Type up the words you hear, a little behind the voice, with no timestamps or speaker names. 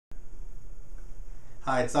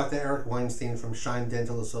Hi, it's Dr. Eric Weinstein from Shine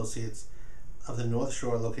Dental Associates of the North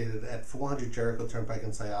Shore, located at 400 Jericho Turnpike in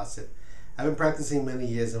Syosset. I've been practicing many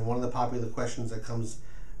years, and one of the popular questions that comes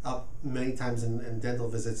up many times in dental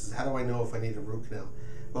visits is, how do I know if I need a root canal?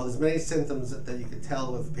 Well, there's many symptoms that you can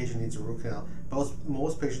tell if a patient needs a root canal.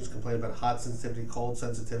 Most patients complain about hot sensitivity, cold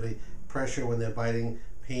sensitivity, pressure when they're biting,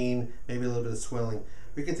 pain, maybe a little bit of swelling.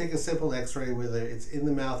 We can take a simple x-ray, whether it's in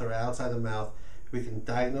the mouth or outside the mouth. We can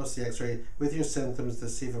diagnose the x-ray with your symptoms to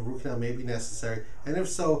see if a root canal may be necessary, and if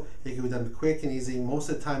so, it can be done quick and easy, most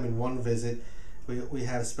of the time in one visit. We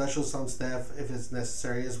have specialists on staff if it's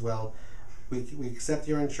necessary as well. We accept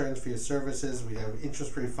your insurance for your services. We have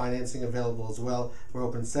interest-free financing available as well. We're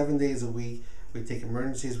open 7 days a week. We take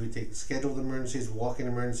emergencies, we take scheduled emergencies, walk-in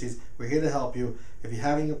emergencies. We're here to help you. If you're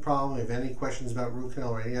having a problem, if you have any questions about root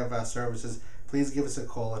canal or any of our services, please give us a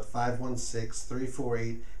call at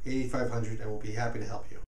 516-348-8500 and we'll be happy to help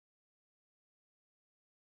you.